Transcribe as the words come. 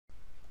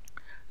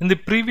In the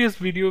previous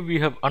video, we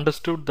have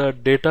understood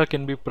that data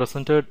can be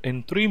presented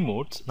in three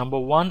modes. Number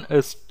one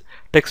is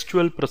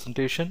textual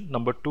presentation,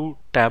 number two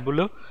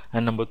tabular,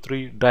 and number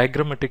three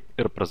diagrammatic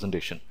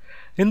representation.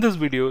 In this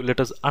video, let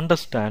us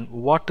understand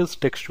what is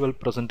textual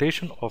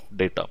presentation of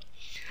data.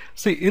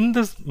 See, in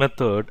this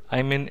method,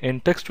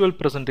 in textual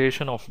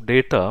presentation of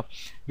data,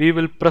 we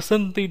will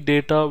present the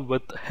data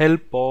with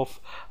help of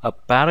a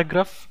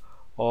paragraph,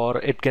 or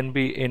it can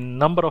be in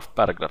number of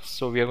paragraphs.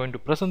 So we are going to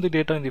present the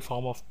data in the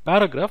form of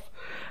paragraph,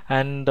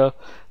 and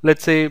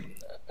let's say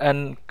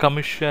an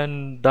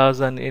commission does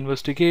an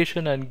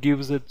investigation and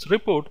gives its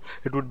report.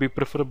 It would be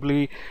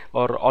preferably,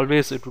 or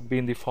always it would be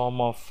in the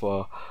form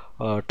of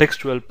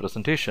textual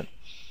presentation.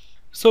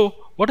 So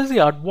what is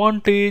the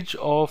advantage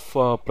of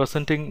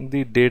presenting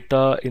the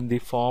data in the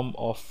form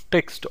of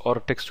text or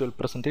textual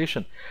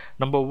presentation?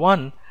 Number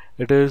one,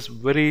 it is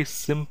very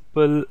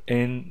simple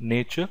in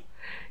nature.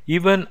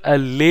 Even a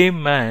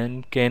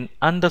layman can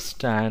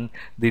understand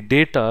the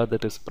data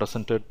that is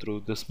presented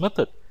through this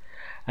method.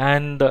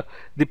 And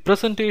the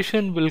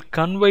presentation will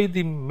convey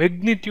the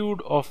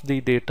magnitude of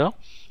the data,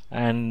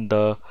 and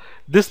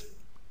this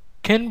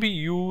can be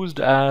used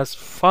as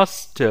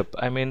first step.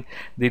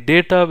 The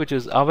data which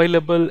is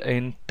available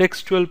in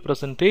textual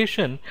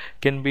presentation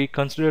can be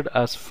considered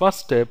as first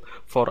step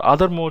for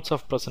other modes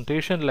of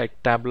presentation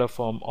like tabular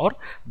form or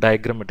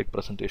diagrammatic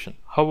presentation.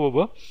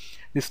 However,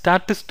 the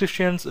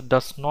statisticians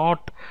does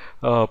not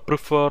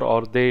prefer,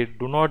 or they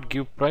do not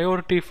give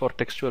priority for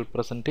textual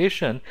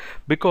presentation,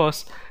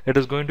 because it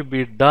is going to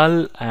be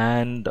dull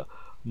and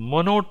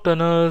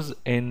monotonous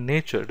in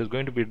nature. It is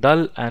going to be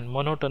dull and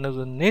monotonous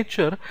in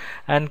nature,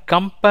 and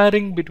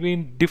comparing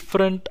between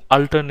different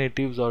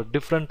alternatives or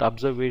different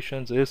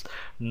observations is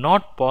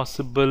not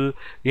possible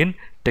in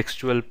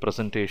textual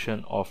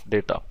presentation of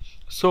data.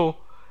 So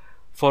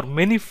for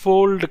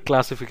manifold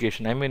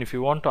classification, if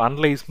you want to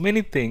analyze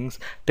many things,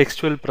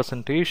 textual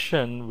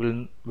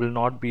presentation will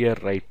not be a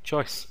right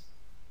choice.